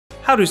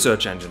How do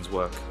search engines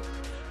work?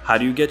 How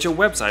do you get your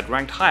website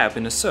ranked high up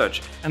in a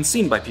search and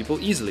seen by people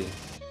easily?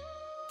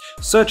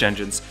 Search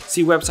engines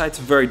see websites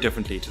very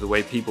differently to the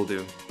way people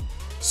do.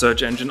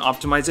 Search engine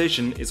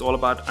optimization is all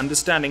about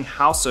understanding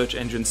how search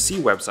engines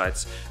see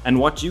websites and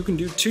what you can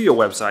do to your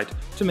website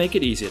to make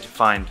it easier to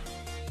find.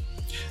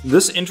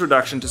 This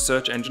Introduction to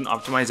Search Engine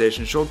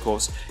Optimization short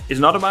course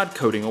is not about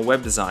coding or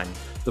web design.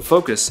 The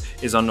focus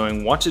is on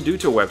knowing what to do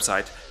to a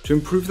website to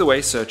improve the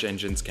way search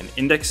engines can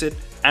index it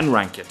and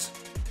rank it.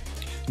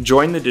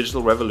 Join the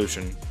digital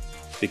revolution.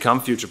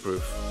 Become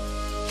future-proof.